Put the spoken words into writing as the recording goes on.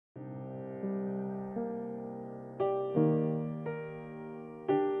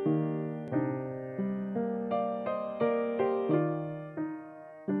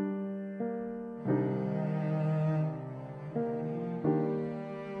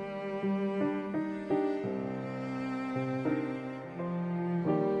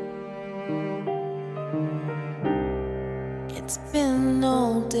It's been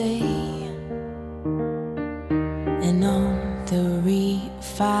all day, and on the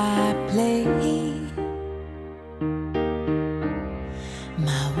reef I play.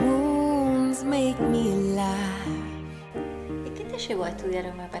 My wounds make me alive. ¿Y qué te llevó a estudiar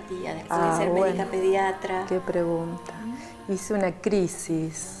homeopatía después de ser médica pediatra? Qué pregunta. Hice una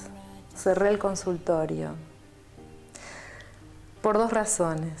crisis, cerré el consultorio. Por dos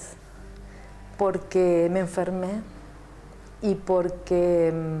razones. Porque me enfermé y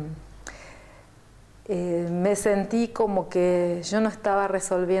porque me sentí como que yo no estaba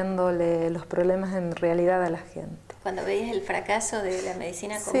resolviéndole los problemas en realidad a la gente. Cuando veías el fracaso de la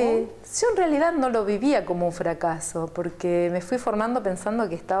medicina común. Sí, yo en realidad no lo vivía como un fracaso, porque me fui formando pensando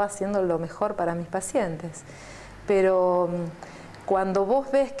que estaba haciendo lo mejor para mis pacientes. Pero cuando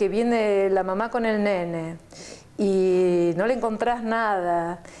vos ves que viene la mamá con el nene y no le encontrás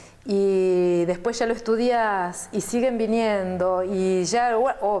nada, y después ya lo estudiás y siguen viniendo y ya,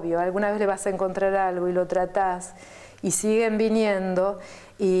 obvio, alguna vez le vas a encontrar algo y lo tratás y siguen viniendo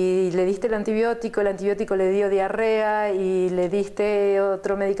y le diste el antibiótico le dio diarrea y le diste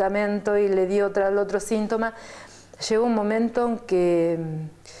otro medicamento y le dio otro síntoma, llegó un momento en que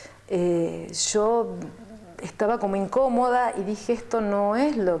yo estaba como incómoda y dije, esto no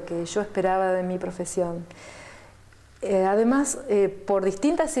es lo que yo esperaba de mi profesión. Además, por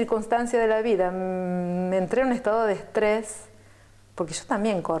distintas circunstancias de la vida, me entré en un estado de estrés, porque yo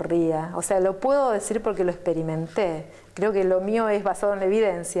también corría, o sea, lo puedo decir porque lo experimenté, creo que lo mío es basado en la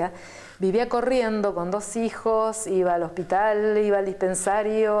evidencia. Vivía corriendo con 2 hijos, iba al hospital, iba al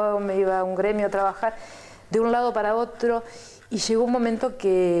dispensario, me iba a un gremio a trabajar, de un lado para otro, y llegó un momento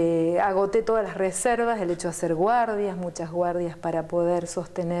que agoté todas las reservas, el hecho de hacer guardias, muchas guardias para poder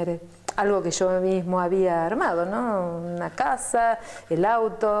sostener algo que yo mismo había armado, ¿no? Una casa, el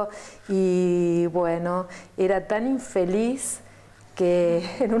auto, y bueno, era tan infeliz que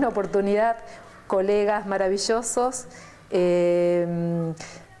en una oportunidad colegas maravillosos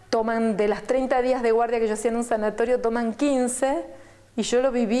toman, de las 30 días de guardia que yo hacía en un sanatorio, toman 15, y yo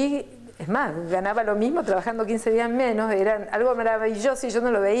lo viví, es más, ganaba lo mismo trabajando 15 días menos, era algo maravilloso y yo no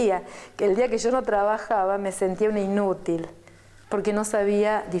lo veía, que el día que yo no trabajaba me sentía una inútil, porque no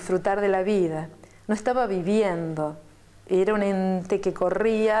sabía disfrutar de la vida, no estaba viviendo, era un ente que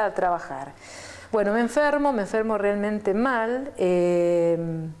corría a trabajar. Bueno, me enfermo realmente mal,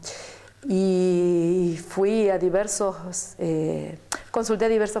 y fui a consulté a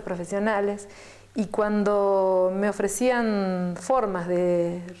diversos profesionales, y cuando me ofrecían formas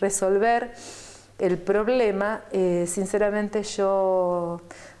de resolver el problema, sinceramente yo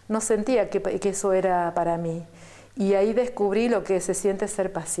no sentía que eso era para mí. Y ahí descubrí lo que se siente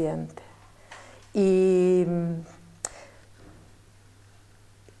ser paciente. Y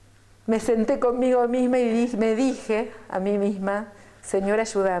me senté conmigo misma y me dije a mí misma, Señor,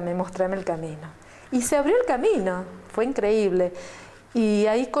 ayúdame, mostrame el camino. Y se abrió el camino, fue increíble. Y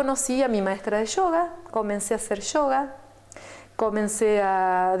ahí conocí a mi maestra de yoga, comencé a hacer yoga,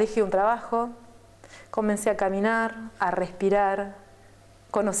 dejé un trabajo, comencé a caminar, a respirar,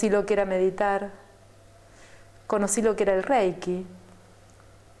 conocí lo que era meditar, conocí lo que era el Reiki,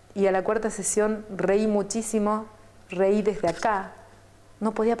 y a la 4ª sesión reí muchísimo, reí desde acá,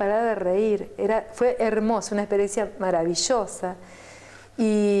 no podía parar de reír, fue hermoso, una experiencia maravillosa.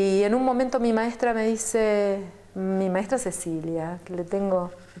 Y en un momento mi maestra me dice, mi maestra Cecilia, que le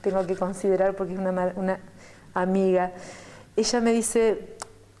tengo que considerar porque es una amiga, ella me dice,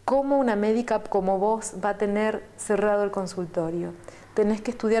 ¿cómo una médica como vos va a tener cerrado el consultorio? Tenés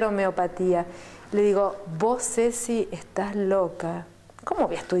que estudiar homeopatía. Le digo, vos, Ceci, estás loca. ¿Cómo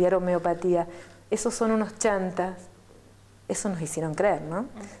voy a estudiar homeopatía? Esos son unos chantas. Eso nos hicieron creer, ¿no?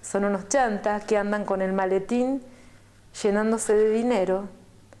 Son unos chantas que andan con el maletín llenándose de dinero.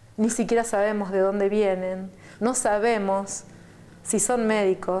 Ni siquiera sabemos de dónde vienen. No sabemos si son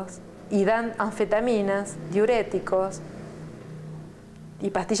médicos y dan anfetaminas, diuréticos y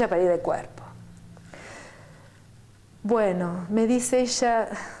pastillas para ir de cuerpo. Bueno, me dice ella,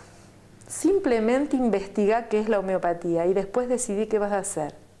 simplemente investiga qué es la homeopatía y después decidí qué vas a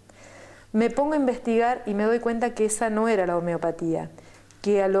hacer. Me pongo a investigar y me doy cuenta que esa no era la homeopatía,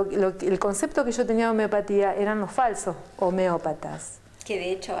 que el concepto que yo tenía de homeopatía eran los falsos homeópatas. Que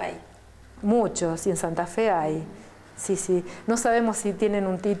de hecho hay. Muchos, y en Santa Fe hay. Sí, sí. No sabemos si tienen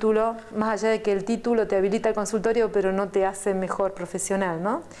un título, más allá de que el título te habilita el consultorio, pero no te hace mejor profesional,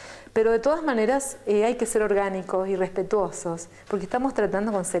 ¿no? Pero de todas maneras hay que ser orgánicos y respetuosos, porque estamos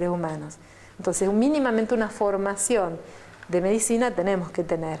tratando con seres humanos. Entonces, mínimamente una formación de medicina tenemos que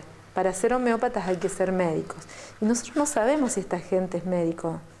tener. Para ser homeópatas hay que ser médicos. Y nosotros no sabemos si esta gente es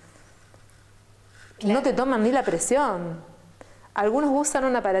médico. Claro. No te toman ni la presión. Algunos usan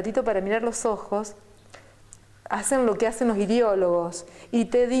un aparatito para mirar los ojos, hacen lo que hacen los ideólogos y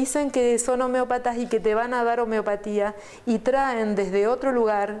te dicen que son homeópatas y que te van a dar homeopatía y traen desde otro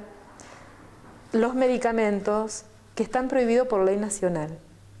lugar los medicamentos que están prohibidos por ley nacional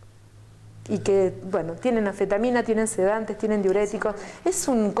y que, bueno, tienen anfetamina, tienen sedantes, tienen diuréticos. Es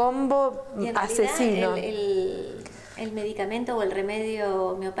un combo asesino. El medicamento o el remedio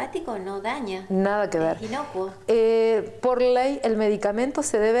homeopático no daña. Nada que ver. Es inocuo. Por ley, el medicamento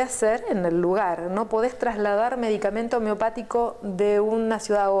se debe hacer en el lugar. No podés trasladar medicamento homeopático de una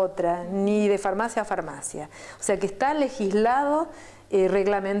ciudad a otra, ni de farmacia a farmacia. O sea que está legislado,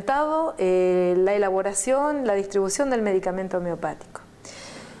 reglamentado la elaboración, la distribución del medicamento homeopático.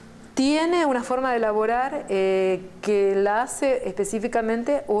 Tiene una forma de elaborar que la hace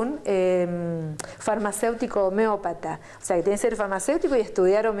específicamente un farmacéutico homeópata. O sea, que tiene que ser farmacéutico y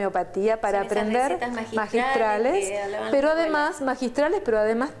estudiar homeopatía para aprender magistrales, pero además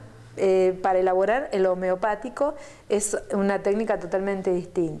para elaborar el homeopático es una técnica totalmente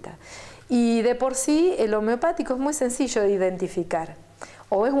distinta. Y de por sí el homeopático es muy sencillo de identificar.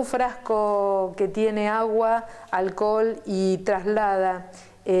 O es un frasco que tiene agua, alcohol y traslada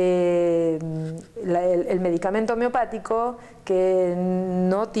el medicamento homeopático, que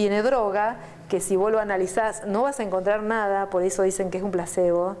no tiene droga, que si vos lo analizás no vas a encontrar nada, por eso dicen que es un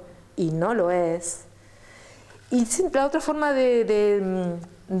placebo, y no lo es. Y la otra forma de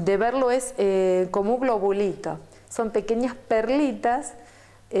verlo es como un globulito. Son pequeñas perlitas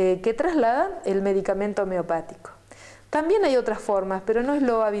que trasladan el medicamento homeopático. También hay otras formas, pero no es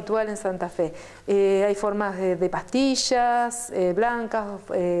lo habitual en Santa Fe. Hay formas de pastillas blancas,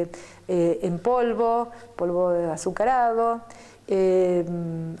 en polvo azucarado.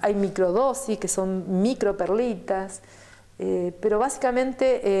 Hay microdosis, que son microperlitas. Pero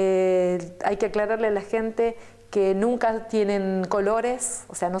básicamente hay que aclararle a la gente que nunca tienen colores,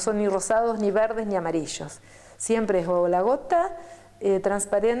 o sea, no son ni rosados, ni verdes, ni amarillos. Siempre es o la gota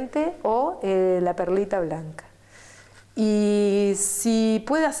transparente o la perlita blanca. Y si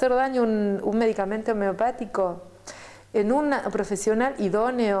puede hacer daño un medicamento homeopático, en un profesional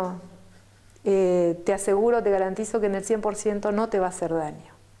idóneo, te aseguro, te garantizo que en el 100% no te va a hacer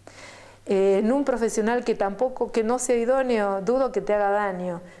daño. En un profesional que no sea idóneo, dudo que te haga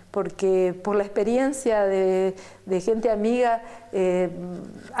daño, porque por la experiencia de gente amiga,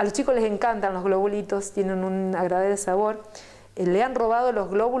 a los chicos les encantan los globulitos, tienen un agradable sabor. Le han robado los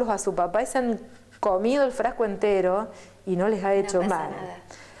glóbulos a su papá y se han comido el frasco entero y no les ha hecho mal. Nada.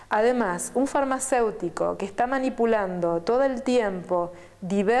 Además, un farmacéutico que está manipulando todo el tiempo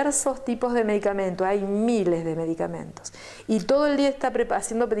diversos tipos de medicamentos, hay miles de medicamentos, y todo el día está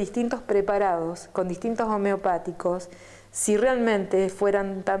haciendo distintos preparados con distintos homeopáticos, si realmente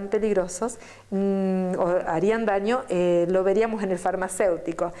fueran tan peligrosos o harían daño, lo veríamos en el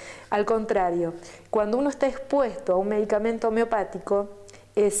farmacéutico. Al contrario, cuando uno está expuesto a un medicamento homeopático,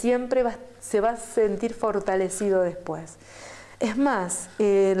 siempre se va a sentir fortalecido después. Es más,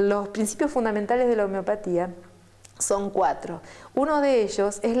 los principios fundamentales de la homeopatía son 4. Uno de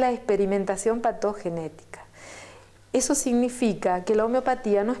ellos es la experimentación patogenética. Eso significa que la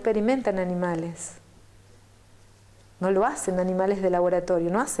homeopatía no experimenta en animales. No lo hacen animales de laboratorio,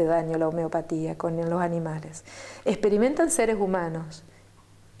 no hace daño la homeopatía con los animales. Experimenta en seres humanos.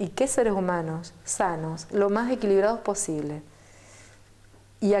 ¿Y qué seres humanos? Sanos, lo más equilibrados posible.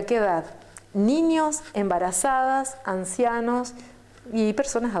 ¿Y a qué edad? Niños, embarazadas, ancianos y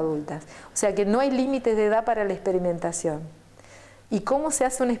personas adultas. O sea que no hay límites de edad para la experimentación. ¿Y cómo se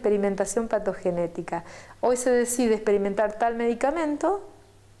hace una experimentación patogenética? Hoy se decide experimentar tal medicamento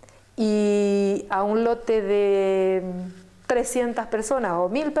y a un lote de 300 personas o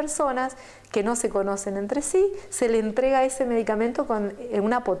 1000 personas que no se conocen entre sí, se le entrega ese medicamento con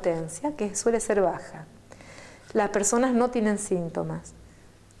una potencia que suele ser baja. Las personas no tienen síntomas.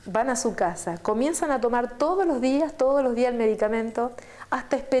 Van a su casa, comienzan a tomar todos los días el medicamento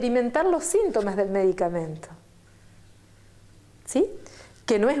hasta experimentar los síntomas del medicamento. ¿Sí?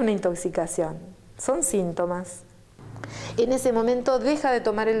 Que no es una intoxicación, son síntomas. En ese momento deja de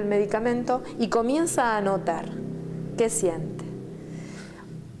tomar el medicamento y comienza a notar qué siente.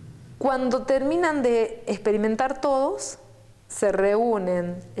 Cuando terminan de experimentar todos, se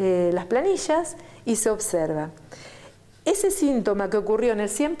reúnen las planillas y se observa. Ese síntoma que ocurrió en el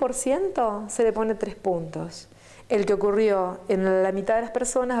 100% se le pone 3 puntos. El que ocurrió en la mitad de las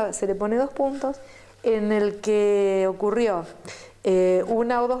personas se le pone 2 puntos. En el que ocurrió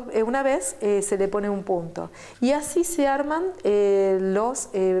una vez se le pone 1 punto. Y así se arman los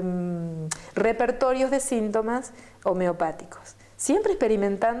repertorios de síntomas homeopáticos. Siempre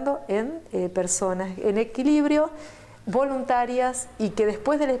experimentando en personas en equilibrio, voluntarias y que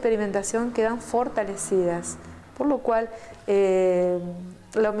después de la experimentación quedan fortalecidas. Por lo cual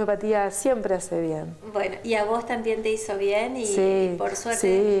la homeopatía siempre hace bien. Bueno, y a vos también te hizo bien y, Sí, y por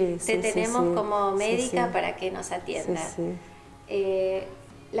suerte sí, te tenemos como médica sí. para que nos atiendan. Sí.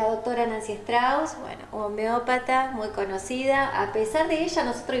 La doctora Nancy Strauss, bueno, homeópata, muy conocida. A pesar de ella,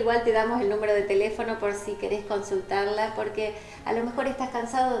 nosotros igual te damos el número de teléfono por si querés consultarla, porque a lo mejor estás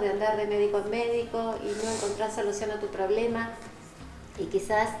cansado de andar de médico en médico y no encontrás solución a tu problema y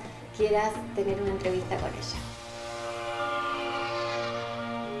quizás quieras tener una entrevista con ella.